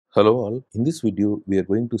Hello all. In this video, we are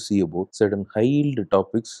going to see about certain high-yield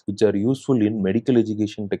topics which are useful in medical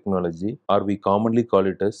education technology, or we commonly call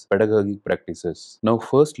it as pedagogic practices. Now,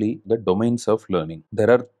 firstly, the domains of learning.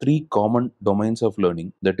 There are three common domains of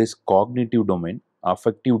learning, that is cognitive domain,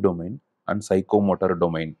 affective domain, and psychomotor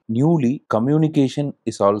domain. Newly, communication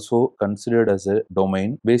is also considered as a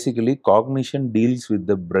domain. Basically, cognition deals with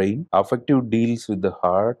the brain, affective deals with the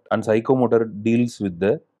heart, and psychomotor deals with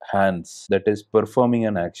the hands, that is performing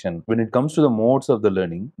an action. When it comes to the modes of the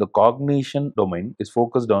learning, the cognition domain is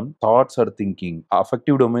focused on thoughts or thinking,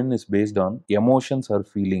 affective domain is based on emotions or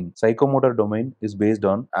feeling, psychomotor domain is based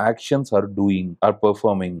on actions or doing or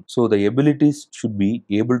performing. So the abilities should be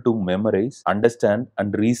able to memorize, understand,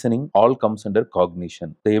 and reasoning all comes under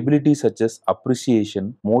cognition. The abilities such as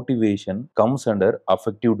appreciation, motivation comes under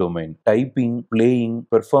affective domain. Typing, playing,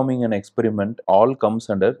 performing an experiment all comes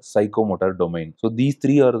under psychomotor domain. So these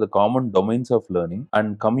three are the common domains of learning,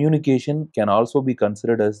 and communication can also be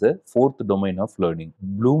considered as the fourth domain of learning.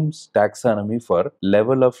 Bloom's taxonomy for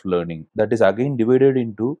level of learning, that is again divided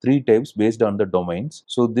into three types based on the domains.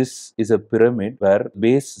 So this is a pyramid where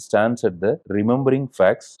base stands at the remembering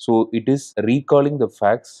facts. So it is recalling the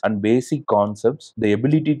facts and basic concepts, the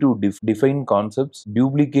ability to define concepts,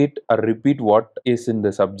 duplicate or repeat what is in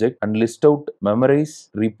the subject, and list out, memorize,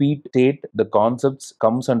 repeat, state the concepts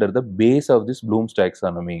comes under the base of this Bloom's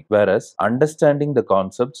taxonomy. Whereas understanding the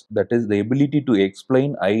concepts, that is the ability to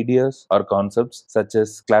explain ideas or concepts such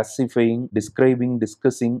as classifying, describing,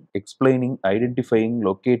 discussing, explaining, identifying,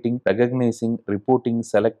 locating, recognizing, reporting,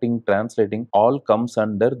 selecting, translating, all comes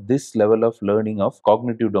under this level of learning of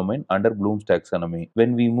cognitive domain under Bloom's taxonomy.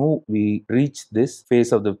 When we reach this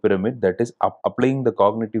phase of the pyramid, that is applying the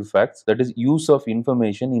cognitive facts, that is use of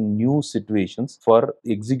information in new situations for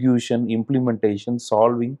execution, implementation,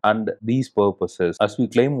 solving, and these purposes. As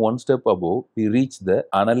we climb one step above, we reach the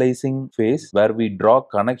analyzing phase where we draw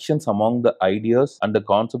connections among the ideas and the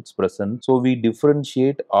concepts present. So we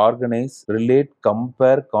differentiate, organize, relate,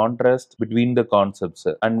 compare, contrast between the concepts.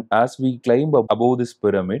 And as we climb above this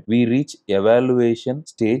pyramid, we reach evaluation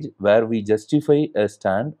stage where we justify a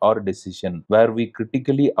stand or decision, where we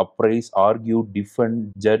critically appraise, argue,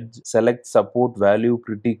 defend, judge, select, support, value,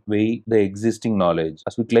 critique, weigh the existing knowledge.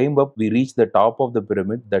 As we climb up, we reach the top of the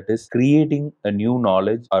pyramid, that is creating a new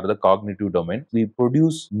knowledge or the cognitive domain. We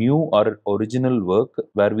produce new or original work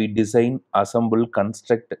where we design, assemble,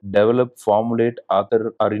 construct, develop, formulate,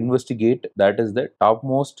 author, or investigate. That is the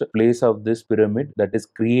topmost place of this pyramid, that is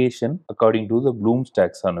creation according to the Bloom's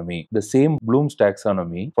taxonomy. The same Bloom's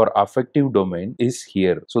taxonomy for affective domain is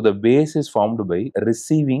here. So the base is formed by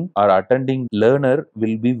receiving or attending learner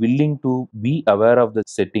will be willing to be aware of the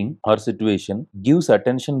setting or situation, gives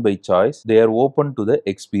attention by choice, they are open to the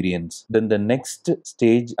experience. Then the next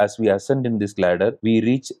stage, as we ascend in this ladder, we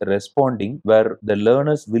reach responding, where the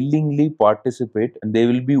learners willingly participate and they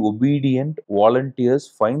will be obedient, volunteers,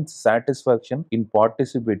 find satisfaction in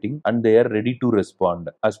participating, and they are ready to respond.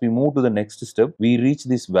 As we move to the next step, we reach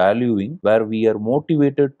this valuing, where we are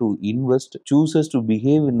motivated to invest, chooses to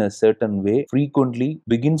behave in a certain way frequently,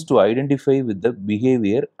 begins to identify with the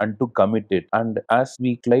behavior and to commit it. And as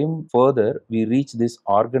we climb further, we reach this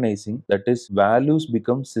organizing, that is values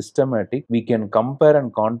become systematic. We can compare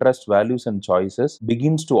and contrast values and choices,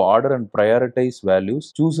 begins to order and prioritize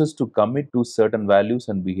values, chooses to commit to certain values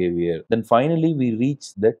and behavior. Then finally we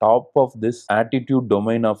reach the top of this attitude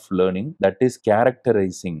domain of learning, that is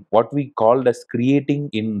characterizing. What we called as creating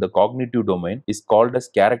in the cognitive domain is called as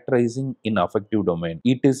characterizing in affective domain.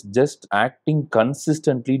 It is just acting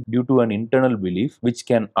consistently due to an internal belief which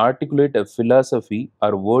can articulate a philosophy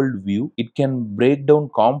or worldview. It can break down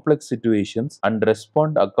complex situations and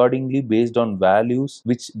respond accordingly based on values,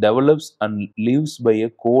 which develops and lives by a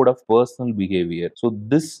code of personal behavior. So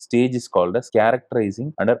this stage is called as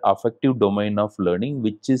characterizing under affective domain of learning,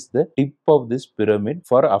 which is the tip of this pyramid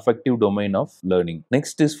for affective domain of learning.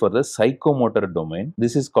 Next is for the psychomotor domain.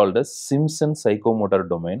 This is called as Simpson psychomotor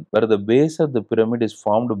domain, where the base of the pyramid is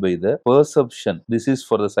formed by the perception. This is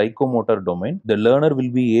for the psychomotor domain. The learner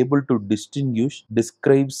will be able to distinguish,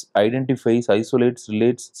 describes, identifies, isolates,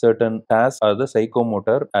 relates certain tasks or the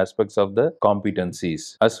psychomotor aspects of the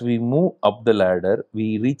competencies. As we move up the ladder,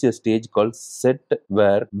 we reach a stage called set,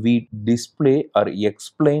 where we display or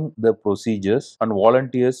explain the procedures and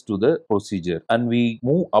volunteers to the procedure. And we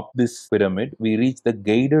move up this pyramid, we reach the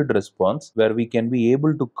guided response, where we can be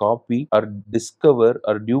able to copy or discover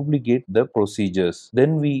or duplicate the procedures.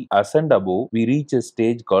 Then we ascend above, we reach a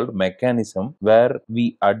stage called mechanism, where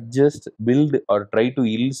we adjust, build, or try to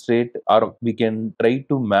illustrate, or we can try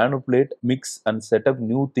to manipulate, mix, and set up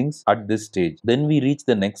new things at this stage. Then we reach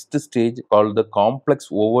the next stage called the complex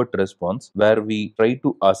overt response, where we try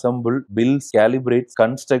to assemble, builds, calibrates,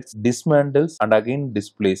 constructs, dismantles, and again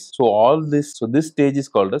displays. So this stage is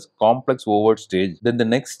called as complex overt stage. Then the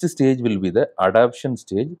next stage will be the adaptation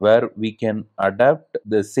stage, where we can adapt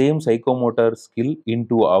the same psychomotor skill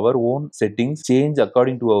into our own settings, change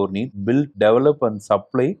according to our need, build, develop, and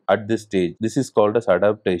supply at this stage. This is called as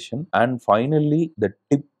adaptation. And finally, the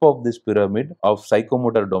tip of this pyramid of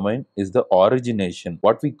psychomotor domain is the origination.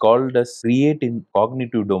 What we called as create in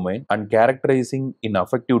cognitive domain and characterizing in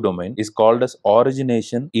affective domain is called as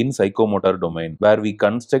origination in psychomotor domain, where we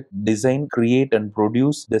construct, design, create, and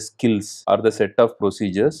produce the skills or the set of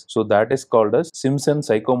procedures. So that is called as Simpson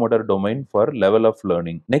psychomotor domain for level of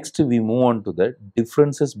learning. Next, we move on to the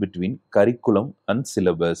differences between curriculum and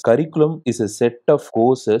syllabus. Curriculum is a set of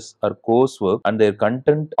courses or coursework and their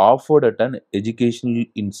content offered at an educational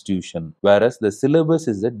institution, whereas the syllabus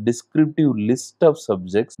is a descriptive list of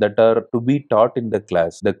subjects that are to be taught in the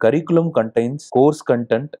class. The curriculum contains course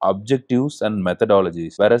content, objectives, and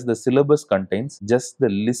methodologies, whereas the syllabus contains just the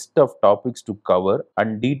list of topics to cover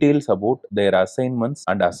and details about their assignments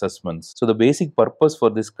and assessments. So the basic purpose for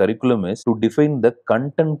this curriculum is to define the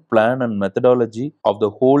content, plan, and methodology of the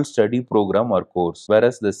whole study program or course,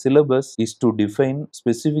 whereas the syllabus is to define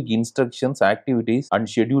specific instructions, activities, and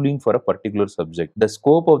scheduling for a particular subject. The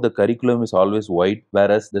scope of the curriculum is always wide,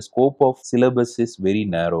 whereas the scope of syllabus is very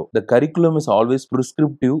narrow. The curriculum is always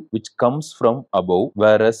prescriptive, which comes from above,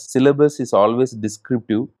 whereas syllabus is always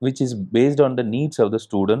descriptive, which is based on the needs of the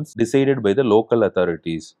students decided by the local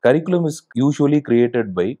authorities. Curriculum is usually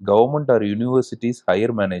created by government or universities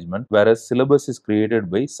higher management, whereas syllabus is created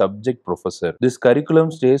by subject professor. This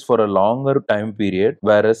curriculum stays for a longer time period,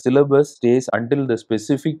 whereas syllabus stays until the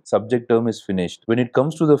specific subject term is finished. When it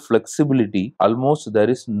comes to the flexibility, almost there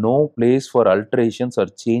is no place for alterations or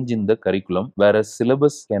change in the curriculum, whereas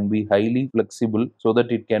syllabus can be highly flexible so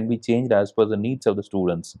that it can be changed as per the needs of the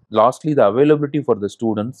students. Lastly, the availability for the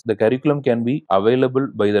students. The curriculum can be available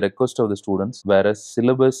by the request of the students, whereas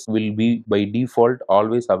syllabus will be by default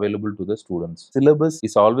always available to the students. Syllabus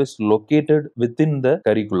is always located within the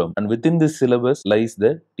curriculum, and within this syllabus lies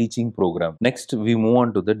the teaching program. Next, we move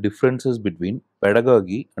on to the differences between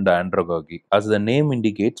pedagogy and androgogy. As the name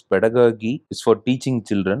indicates, pedagogy is for teaching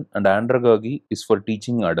children and androgogy is for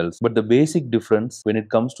teaching adults. But the basic difference when it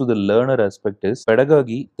comes to the learner aspect is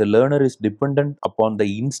pedagogy, the learner is dependent upon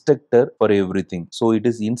the instructor for everything. So it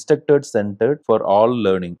is instructor centered for all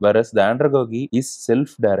learning, whereas the androgogy is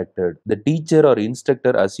self-directed. The teacher or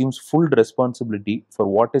instructor assumes full responsibility for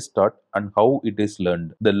what is taught and how it is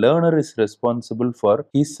learned. The learner is responsible for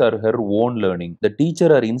his or her own learning. The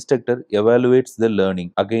teacher or instructor evaluates the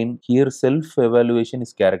learning. Again, here self-evaluation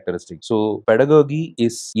is characteristic. So pedagogy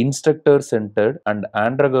is instructor-centered and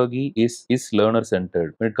androgogy is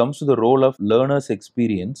learner-centered. When it comes to the role of learner's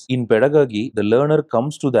experience, in pedagogy, the learner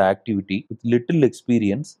comes to the activity with little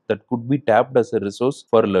experience that could be tapped as a resource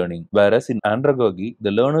for learning. Whereas in androgogy,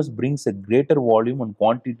 the learners brings a greater volume and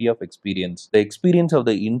quantity of experience. The experience of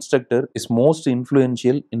the instructor is most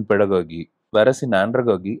influential in pedagogy. Whereas in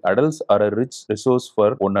androgogy, adults are a rich resource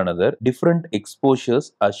for one another. Different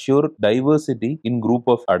exposures assure diversity in group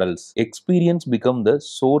of adults. Experience become the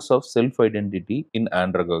source of self-identity in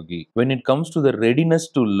androgogy. When it comes to the readiness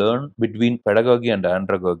to learn between pedagogy and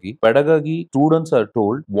androgogy, pedagogy students are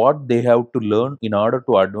told what they have to learn in order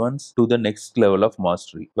to advance to the next level of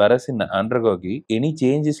mastery. Whereas in androgogy, any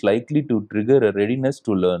change is likely to trigger a readiness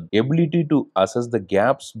to learn. Ability to assess the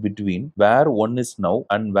gaps between where one is now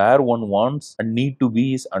and where one wants and need to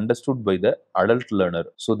be is understood by the adult learner.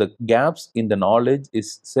 So the gaps in the knowledge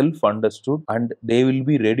is self-understood and they will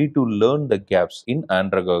be ready to learn the gaps in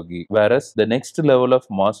androgogy. Whereas the next level of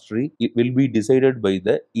mastery, it will be decided by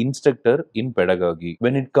the instructor in pedagogy.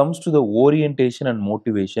 When it comes to the orientation and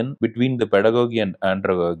motivation between the pedagogy and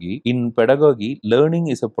androgogy, in pedagogy, learning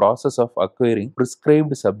is a process of acquiring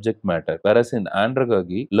prescribed subject matter. Whereas in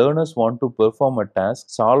androgogy, learners want to perform a task,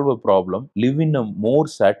 solve a problem, live in a more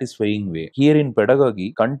satisfying way. Here in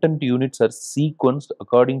pedagogy, content units are sequenced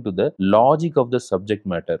according to the logic of the subject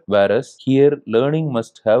matter, whereas here learning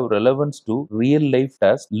must have relevance to real life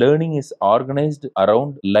tasks. Learning is organized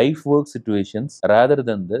around life work situations rather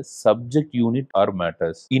than the subject unit or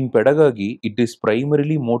matters. In pedagogy, it is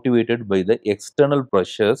primarily motivated by the external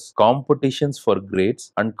pressures, competitions for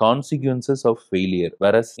grades, and consequences of failure,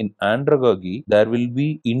 whereas in androgogy, there will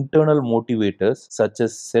be internal motivators such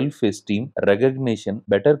as self-esteem, recognition,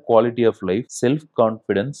 better quality of life,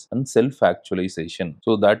 self-confidence, and self-actualization.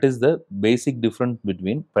 So that is the basic difference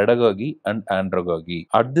between pedagogy and androgogy.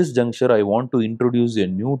 At this juncture, I want to introduce a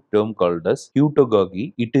new term called as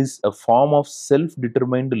Heutagogy. It is a form of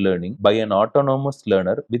self-determined learning by an autonomous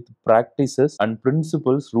learner with practices and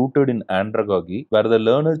principles rooted in androgogy, where the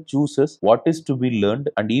learner chooses what is to be learned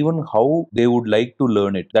and even how they would like to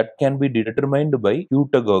learn it. That can be determined by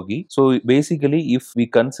Heutagogy. So basically, if we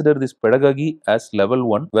consider this pedagogy as level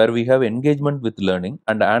 1, where we have engagement with learning,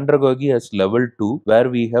 and androgogy as level 2, where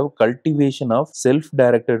we have cultivation of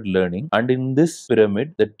self-directed learning, and in this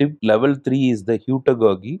pyramid, the tip level 3 is the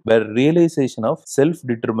Heutagogy, where realization of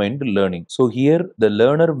self-determined learning. So here, the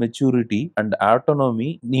learner maturity and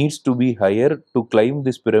autonomy needs to be higher to climb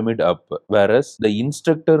this pyramid up, whereas the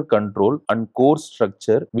instructor control and course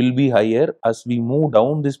structure will be higher as we move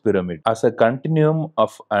down this pyramid. As a continuum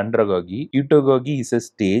of androgogy, Heutagogy is a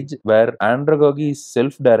stage where androgogy is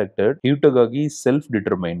self-directed, Heutagogy is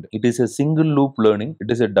self-determined. It is a single loop learning,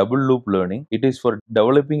 it is a double loop learning, it is for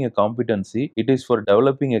developing a competency, it is for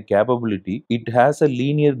developing a capability, it has a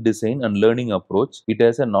linear design and learning approach, it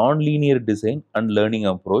has a non-linear design and learning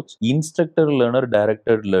approach, instructor-learner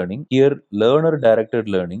directed learning, here learner-directed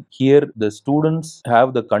learning, here the students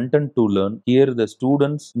have the content to learn, here the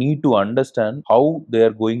students need to understand how they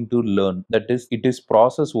are going to learn. That is, it is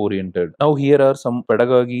process oriented. Now here are some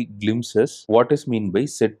pedagogy glimpses. What is mean by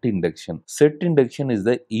set induction? Set induction is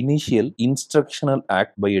the initial instructional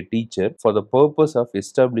act by a teacher for the purpose of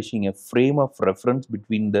establishing a frame of reference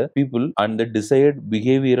between the people and the desired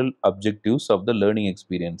behavioral objectives of the learning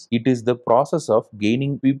experience. It is the process of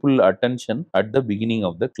gaining people attention at the beginning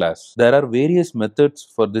of the class. There are various methods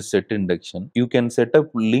for this set induction. You can set up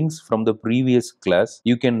links from the previous class.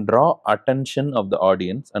 You can draw attention of the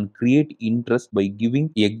audience and create interest by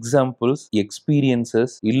giving examples,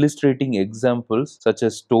 experiences, illustrating examples such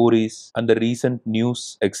as stories and the recent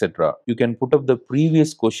news, etc. You can put up the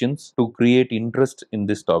previous questions to create interest in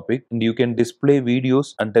this topic, and you can display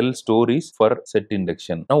videos and tell stories for set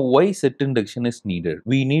induction. Now, why set induction is needed?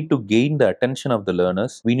 We need to gain the attention of the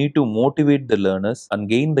learners. We need to motivate the learners and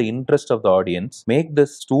gain the interest of the audience, make the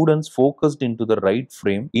students focused into the right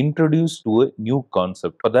frame, introduce to a new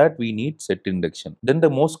concept. For that, we need set induction. Then the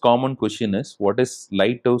most common question is, what is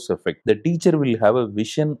Lighthouse effect? The teacher will have a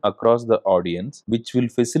vision across the audience, which will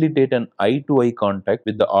facilitate an eye-to-eye contact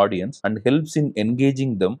with the audience and helps in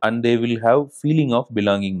engaging them, and they will have feeling of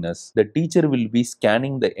belongingness. The teacher will be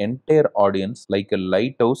scanning the entire audience like a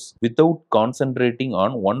lighthouse without concentrating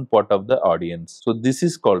on one part of the audience. So this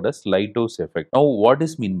is called as Lighthouse effect. Now, what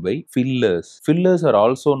is meant by fillers? Fillers are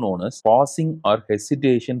also known as pausing or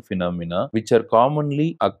hesitation phenomena, which are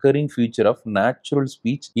commonly occurring feature of natural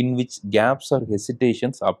speech in which gaps or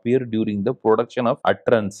hesitations appear during the production of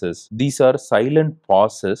utterances. These are silent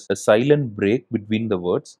pauses, a silent break between the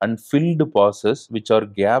words, and filled pauses, which are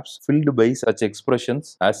gaps filled by such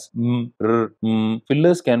expressions as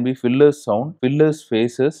Fillers can be fillers sound, fillers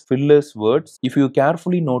faces, fillers words. If you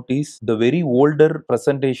carefully notice the very older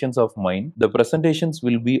presentations of mine, the presentations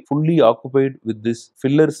will be fully occupied with this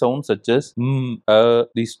filler sound such as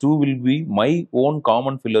these two will be my own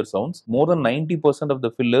common filler sounds. More than 90% of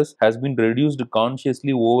the fillers has been reduced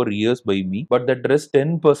consciously over years by me, but that rest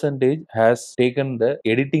 10% has taken the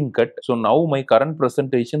editing cut. So now my current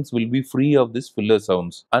presentations will be free of this filler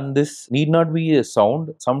sounds. And this need not be a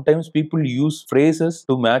sound. Sometimes people use phrases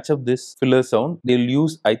to match up this filler sound. They'll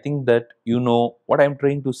use, I think that you know what I'm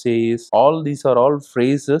trying to say is, all these are all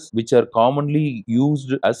phrases which are commonly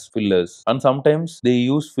used as fillers. And sometimes they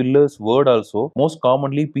use fillers word also. Most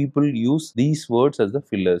commonly people use these words as the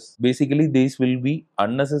fillers. Basically, these will be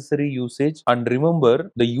unnecessary usage. And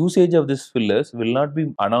remember, the usage of these fillers will not be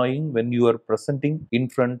annoying when you are presenting in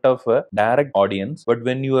front of a direct audience, but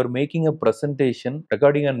when you are making a presentation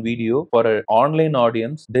recording on video for an online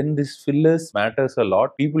audience, then this fillers matters a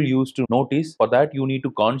lot. People used to notice. For that, you need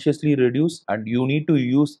to consciously reduce, and you need to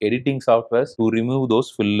use editing softwares to remove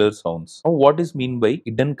those filler sounds. Now, what is mean by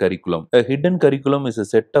hidden curriculum? A hidden curriculum is a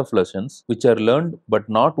set of lessons which are learned but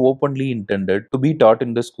not openly intended to be taught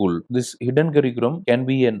in the school. This hidden curriculum can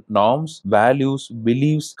be in norms, values,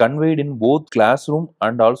 beliefs conveyed in both classroom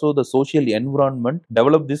and also the social environment.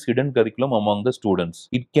 Develop this hidden curriculum among the students.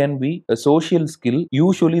 It can be a social skill.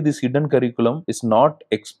 Usually, this hidden curriculum is not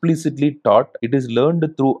explicitly taught. It is learned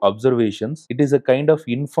through observations. It is a kind of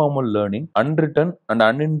informal learning, unwritten and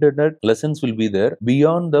unintended lessons will be there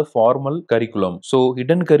beyond the formal curriculum. So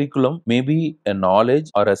hidden curriculum may be a knowledge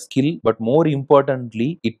or a skill, but more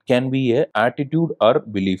importantly, it can be a attitude or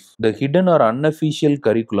belief. The hidden or unofficial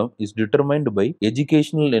curriculum is determined by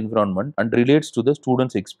educational environment and relates to the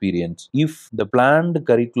student's experience. If the planned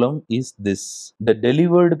curriculum is this, the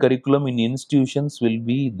delivered curriculum in institutions will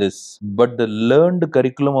be this, but the learned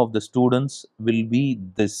curriculum of the students will be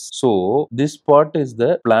this. So this part is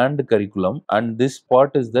the planned curriculum and this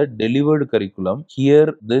part is the delivered curriculum.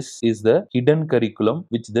 Here this is the hidden curriculum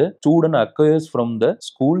which the student acquires from the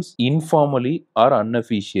schools informally or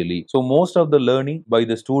unofficially. So most of the learning by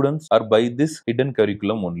the students are by this hidden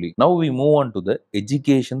curriculum only. Now we move on to the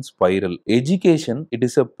education spiral. Education, it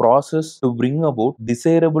is a process to bring about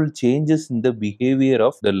desirable changes in the behavior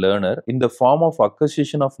of the learner in the form of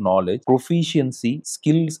acquisition of knowledge, proficiency,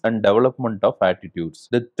 skills and development of attitudes.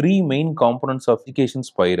 The three main components of education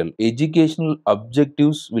spiral. Educational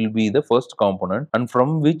objectives will be the first component, and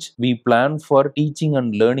from which we plan for teaching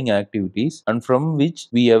and learning activities, and from which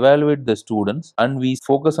we evaluate the students and we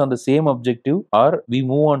focus on the same objective or we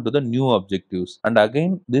move on to the new objectives. And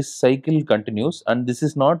again this cycle continues and this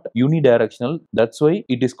is not unidirectional. That's why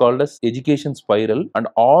it is called as education spiral, and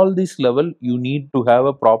all this level you need to have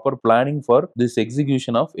a proper planning for this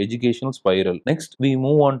execution of educational spiral. Next we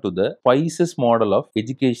move on to the spices model of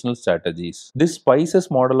educational strategies. This spices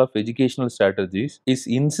model of educational strategies is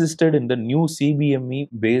insisted in the new CBME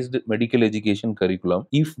based medical education curriculum.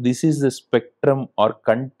 If this is the spectrum or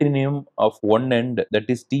continuum of one end, that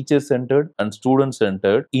is teacher centered and student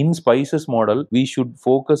centered, in spices model we should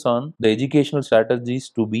focus on the educational strategies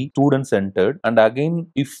to be student centered. And again,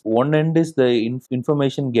 if one end is the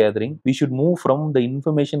information gathering, we should move from the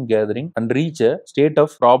information gathering and reach a state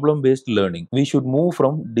of problem based learning. We should move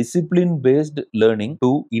from discipline based learning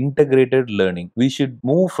to integrated learning. We should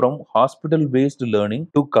move from hospital based learning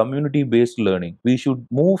to community based learning. We should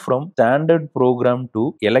move from standard program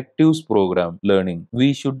to electives program learning.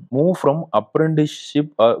 We should move from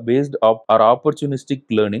apprenticeship based or opportunistic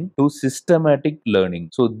learning to systematic learning.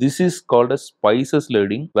 So this is called as spices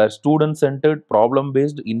learning, where student centered, problem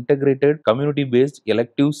based, integrated, community based,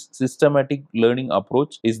 electives, systematic learning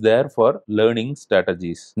approach is there for learning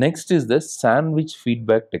strategies. Next is the sandwich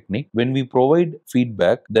feedback technique. When we provide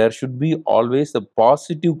feedback, there should be always a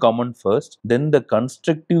positive comment first, then the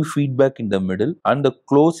constructive feedback in the middle, and the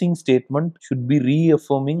closing statement should be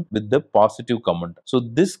reaffirming with the positive comment. So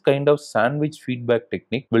this kind of sandwich feedback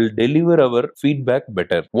technique will deliver our feedback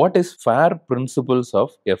better. What is FAIR principles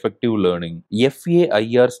of effective learning?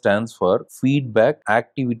 FAIR stands for feedback,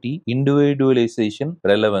 activity, individualization,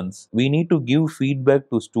 relevance. We need to give feedback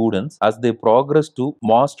to students as they progress to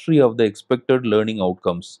mastery of the expected learning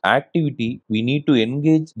outcomes. Activity, we need to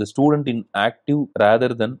engage the student in active rather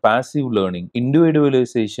than passive learning.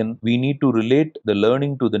 Individualization, we need to relate the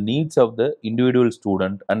learning to the needs of the individual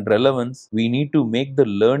student. And relevance, we need to make the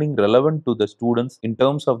learning relevant to the students in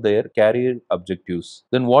terms of their career objectives.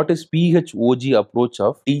 Then what is PHOG approach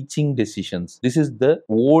of teaching decisions? This is the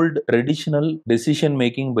old traditional decision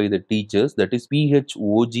making by the teachers, that is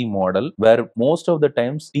PHOG model, where most of the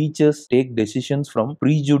times teachers take decisions from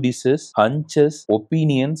prejudices, hunches,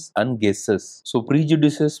 opinions and guesses. So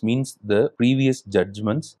prejudices means the previous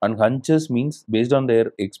judgments, and hunches means based on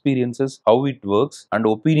their experiences how it works, and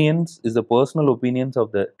opinions is the personal opinions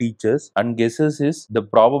of the teachers, and guesses is the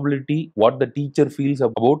probability what the teacher feels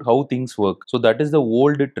about how things work. So that is the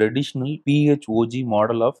old traditional PHOG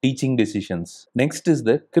model of teaching decisions. Next is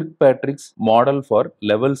the Kirkpatrick's model for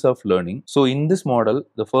levels of learning. So in this model,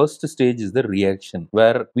 the first stage is the reaction,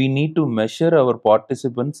 where we need to measure our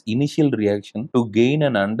participants' initial reaction to gain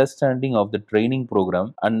an understanding of the training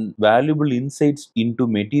program and valuable insights into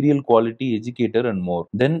material quality, educator and more.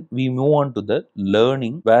 Then we move on to the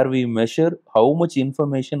learning, where we measure how much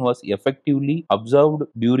information was effectively absorbed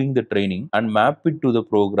during the training and map it to the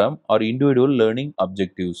program or individual learning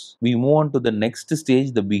objectives. We move on to the next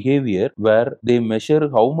stage, the behavior, where they measure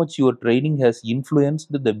how much your training has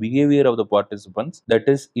influenced the behavior of the participants. That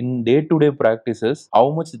is, in day-to-day practices,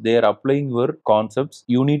 how much they are applying your concepts.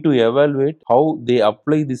 You need to evaluate how they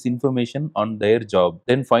apply this information on their job.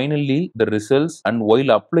 Then finally, the results, and while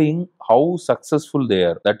applying, how successful they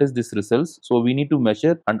are. That is this results. So we need to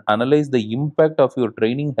measure and analyze the impact of your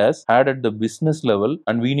training has had at the business level,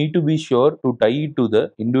 and we need to be sure to tie it to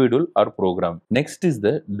the individual or program. Next is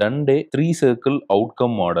the Dundee three-circle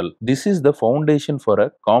outcome model. This is the foundation for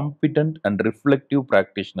a competent and reflective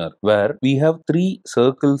practitioner, where we have three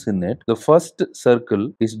circles in it. The first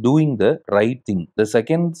circle is doing the right thing. The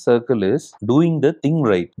second circle is doing the thing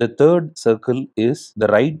right. The third circle is the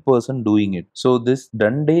right person doing it. So this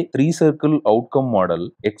Dundee three three-circle outcome model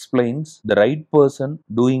explains the right person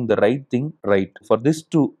doing the right thing right. For this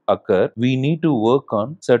to occur, we need to work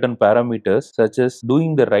on certain parameters such as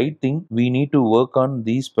doing the right thing, we need to work on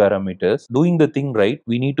these parameters. Doing the thing right,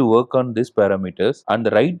 we need to work on these parameters. And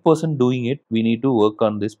the right person doing it, we need to work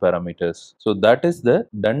on these parameters. So that is the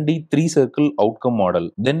Dundee three-circle outcome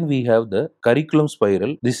model. Then we have the curriculum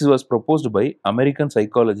spiral. This was proposed by American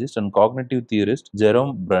psychologist and cognitive theorist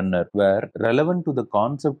Jerome Brunner, where relevant to the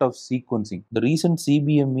concept of sequencing. The recent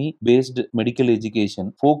CBME based medical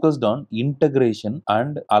education focused on integration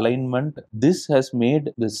and alignment. This has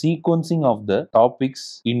made the sequencing of the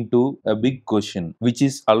topics into a big question, which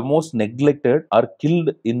is almost neglected or killed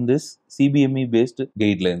in this CBME based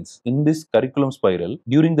guidelines. In this curriculum spiral,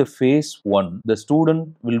 during the phase 1, the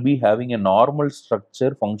student will be having a normal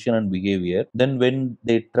structure, function, and behavior. Then, when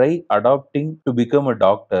they try adopting to become a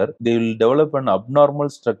doctor, they will develop an abnormal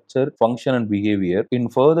structure, function, and behavior. In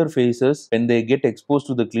further phases, when they get exposed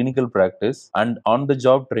to the clinical practice and on the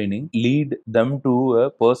job training, lead them to a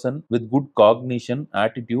person with good cognition,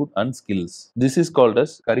 attitude, and skills. This is called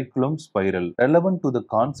as curriculum spiral. Relevant to the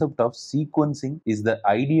concept of sequencing is the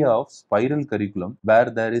idea of spiral curriculum, where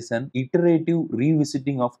there is an iterative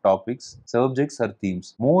revisiting of topics, subjects, or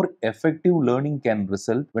themes. More effective learning can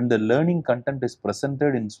result when the learning content is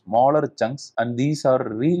presented in smaller chunks and these are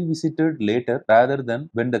revisited later rather than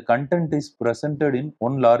when the content is presented in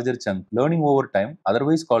one larger chunk. Learning over time,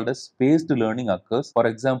 otherwise called as spaced learning, occurs. For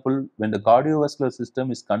example, when the cardiovascular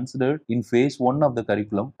system is considered in phase 1 of the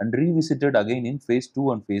curriculum and revisited again in phase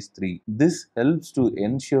 2 and phase 3. This helps to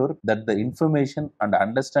ensure that the information and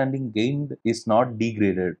understanding gained is not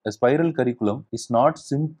degraded. A spiral curriculum is not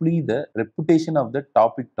simply the repetition of the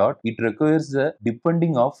topic taught, it requires the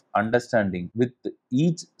deepening of understanding with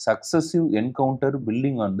each successive encounter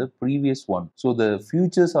building on the previous one. So the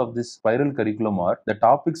futures of this spiral curriculum are the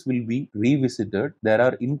topics will be revisited, there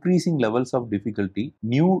are increasing levels of difficulty,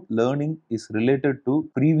 new learning is related to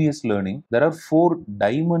previous learning, there are 4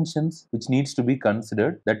 dimensions which needs to be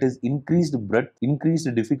considered, that is increased breadth,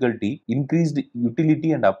 increased difficulty, increased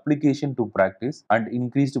utility and application to practice, and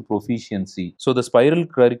increased proficiency. So the spiral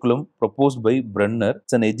curriculum proposed by Brunner,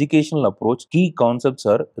 it's an educational approach. Key concepts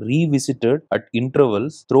are revisited at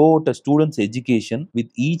intervals throughout a student's education, with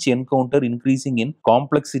each encounter increasing in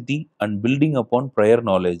complexity and building upon prior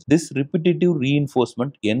knowledge. This repetitive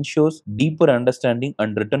reinforcement ensures deeper understanding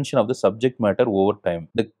and retention of the subject matter over time.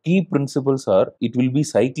 The key principles are it will be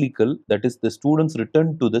cyclical, that is, the students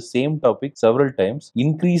return to the same topic several times,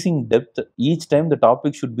 increasing depth. Each time the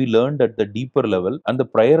topic should be learned at the deeper level, and the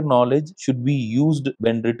prior knowledge should be used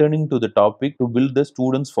when returning to the topic to build the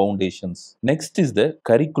student's foundations. Next is the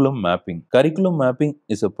curriculum mapping. Curriculum mapping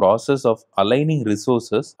is a process of aligning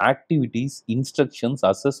resources, activities, instructions,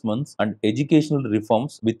 assessments, and educational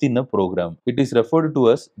reforms within a program. It is referred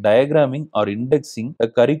to as diagramming or indexing a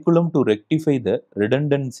curriculum to rectify the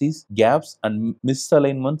redundancies, gaps, and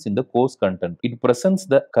misalignments in the course content. It presents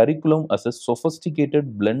the curriculum as a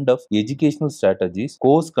sophisticated blend of educational strategies,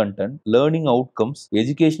 course content, learning outcomes,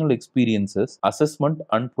 educational experiences, assessment,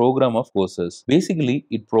 and program of courses. Basically,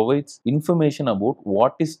 it provides information about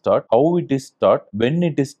what is taught, how it is taught, when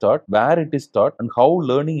it is taught, where it is taught, and how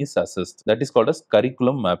learning is assessed. That is called as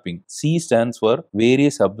curriculum mapping. C stands for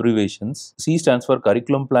various abbreviations. C stands for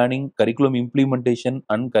curriculum planning, curriculum implementation,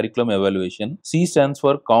 and curriculum evaluation. C stands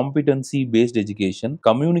for competency-based education,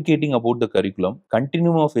 communicating about the curriculum,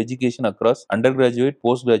 continuum of education across undergraduate,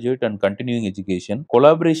 postgraduate, and continuing education,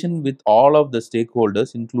 collaboration with all of the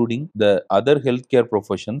stakeholders, including the other healthcare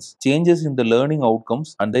professions, changes in the learning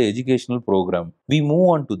outcomes, and the educational program. We move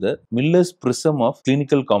on to the Miller's Prism of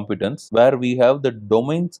clinical competence, where we have the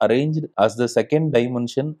domains arranged as the second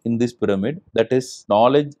dimension in this pyramid, that is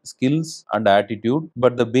knowledge, skills, and attitude.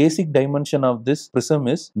 But the basic dimension of this prism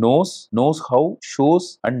is knows how,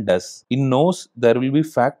 shows, and does. In knows, there will be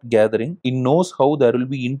fact gathering. In knows how, there will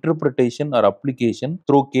be interpretation or application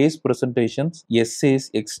through case presentations, essays,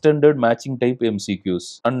 extended matching type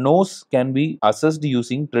MCQs. And knows can be assessed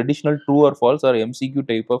using traditional true or false or MCQ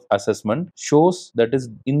type of assessment. Shows, that is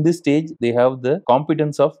in this stage they have the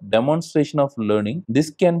competence of demonstration of learning. This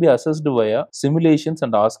can be assessed via simulations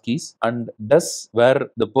and ASCIIs. And does, where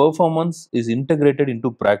the performance is integrated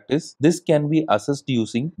into practice. This can be assessed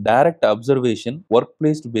using direct observation,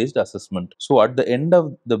 workplace based assessment. So at the end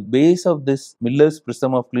of the base of this Miller's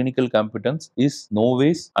Prism of clinical competence is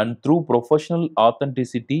Novace, and through professional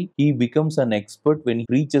authenticity he becomes an expert when he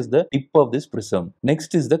reaches the tip of this prism.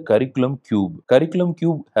 Next is the curriculum cube. Curriculum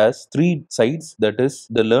cube has 3 sides, that is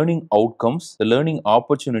the learning outcomes, the learning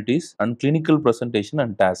opportunities, and clinical presentation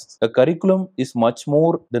and tasks. A curriculum is much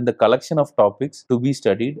more than the collection of topics. topics to be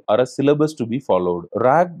studied or a syllabus to be followed.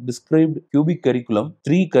 RAG described cubic curriculum,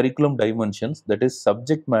 three curriculum dimensions, that is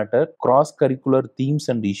subject matter, cross-curricular themes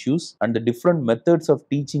and issues, and the different methods of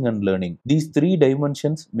teaching and learning. These three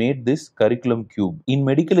dimensions made this curriculum cube. In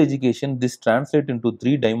medical education, this translates into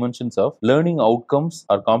three dimensions of learning outcomes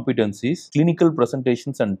or competencies, clinical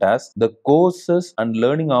presentations and tasks, the courses and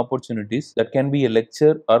learning opportunities that can be a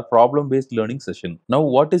lecture or problem-based learning session. Now,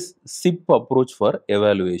 what is CIPP approach for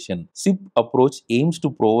evaluation? CIPP approach aims to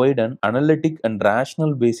provide an analytic and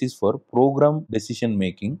rational basis for program decision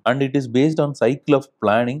making, and it is based on cycle of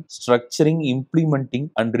planning, structuring, implementing,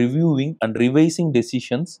 and reviewing and revising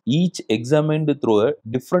decisions, each examined through a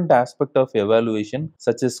different aspect of evaluation,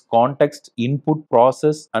 such as context, input,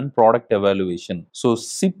 process, and product evaluation. So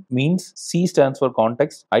CIPP means C stands for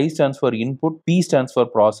context, I stands for input, P stands for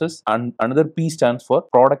process, and another P stands for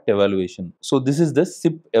product evaluation. So this is the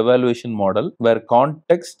CIPP evaluation model where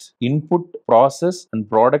context, input, process, and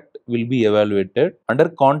product will be evaluated. Under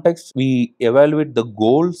context, we evaluate the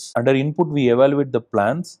goals. Under input, we evaluate the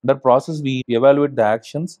plans. Under process, we evaluate the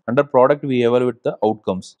actions. Under product, we evaluate the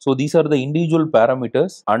outcomes. So these are the individual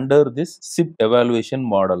parameters under this CIPP evaluation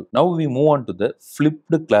model. Now we move on to the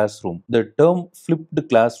flipped classroom. The term flipped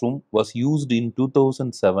classroom was used in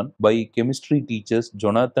 2007 by chemistry teachers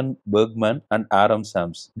Jonathan Bergman and Aram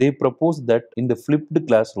Sams. They proposed that in the flipped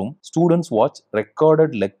classroom, students watch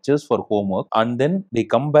recorded lectures for homework and then they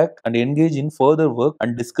come back and engage in further work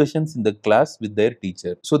and discussions in the class with their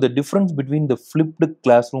teacher. So the difference between the flipped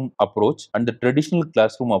classroom approach and the traditional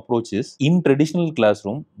classroom approach is, in traditional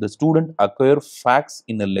classroom, the student acquire facts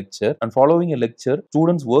in a lecture, and following a lecture,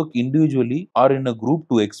 students work individually or in a group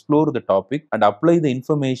to explore the topic and apply the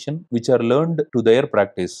information which are learned to their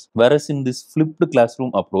practice. Whereas in this flipped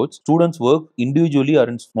classroom approach, students work individually or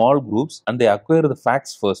in small groups and they acquire the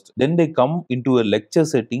facts first. Then they come into a lecture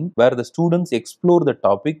setting where the students explore the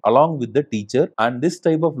topic along with the teacher, and this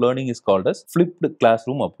type of learning is called as flipped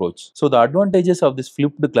classroom approach. So the advantages of this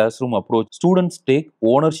flipped classroom approach: students take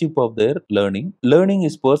ownership of their learning. Learning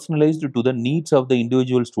is personalized to the needs of the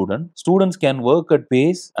individual student. Students can work at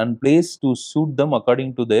pace and place to suit them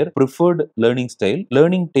according to their preferred learning style.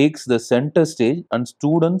 Learning takes the center stage and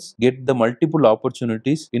students get the multiple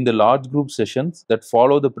opportunities in the large group sessions that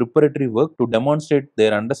follow the preparatory work to demonstrate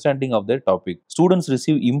their understanding of their topic. Students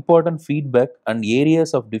receive important feedback and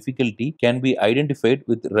areas of difficulty can be identified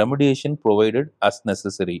with remediation provided as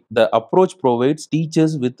necessary. The approach provides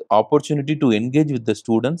teachers with opportunity to engage with the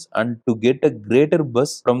students and to get a greater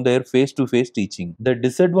buzz from their face-to-face teaching. The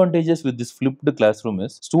disadvantages with this flipped classroom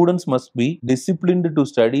is students must be disciplined to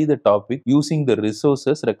study the topic using the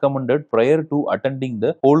resources recommended prior to attending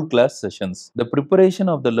the whole class sessions. The preparation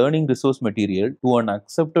of the learning resource material to an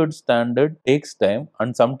accepted standard takes time,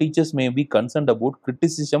 and some teachers may be concerned about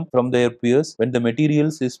criticism from their peers when the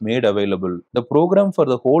materials is made available. The program for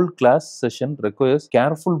the whole class session requires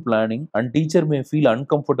careful planning, and teacher may feel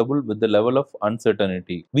uncomfortable with the level of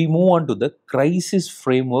uncertainty. We move on to the crisis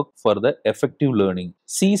framework for the effective learning.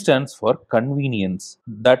 C stands for convenience,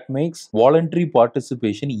 that makes voluntary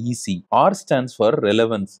participation easy. R stands for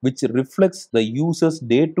relevance, which reflects the user's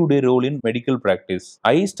day-to-day role in medical practice.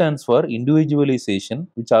 I stands for individualization,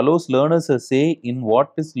 which allows learners a say in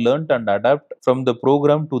what is learnt and adapt from the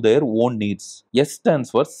program to their own needs. S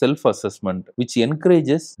stands for self-assessment, which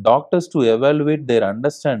encourages doctors to evaluate their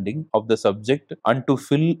understanding of the subject and to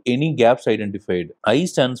fill any gaps identified. I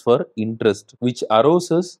stands for interest, which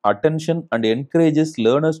arouses attention and encourages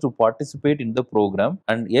learners to participate in the program.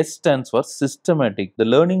 And S stands for systematic. The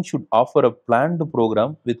learning should offer a planned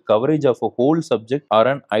program with coverage of a whole subject or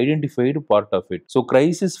an identified part of it. So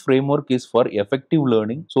crisis framework is for effective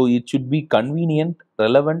learning. So it should be convenient,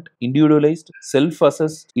 relevant, individualized,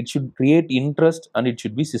 self-assessed, it should create interest, and it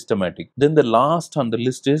should be systematic. Then the last on the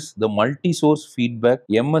list is the multi-source feedback,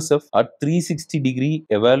 MSF, or 360-degree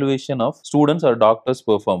evaluation of students or doctors'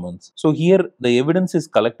 performance. So here the evidence is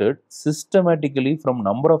collected systematically from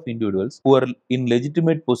number of individuals who are in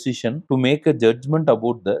legitimate position to make a judgment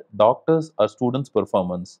about the doctors or students'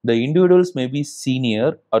 performance. The individuals may be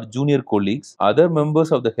senior or junior colleagues, other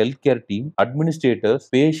members of the healthcare team, administrators,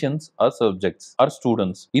 patients, or subjects, or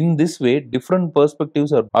students. In this way, different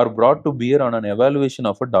perspectives are brought to bear on an evaluation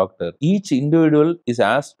of a doctor. Each individual is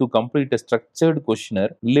asked to complete a structured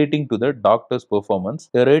questionnaire relating to the doctor's performance.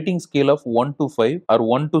 A rating scale of 1 to 5 or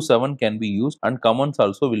 1 to 7 can be used, and comments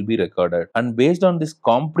also will be recorded. And based on this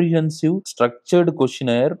comprehensive structured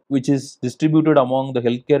questionnaire, which is distributed among the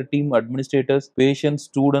healthcare team, administrators, patients,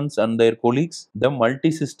 students, and their colleagues, the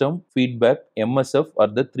multi-system feedback, MSF, or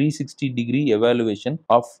the 360-degree evaluation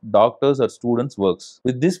of doctors or students' work works.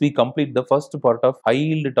 With this, we complete the first part of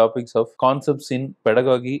high-yield topics of concepts in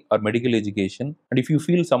pedagogy or medical education. And if you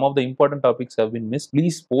feel some of the important topics have been missed,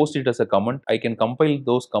 please post it as a comment. I can compile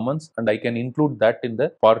those comments and I can include that in the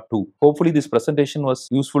part 2. Hopefully, this presentation was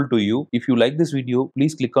useful to you. If you like this video,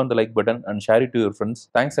 please click on the like button and share it to your friends.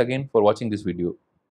 Thanks again for watching this video.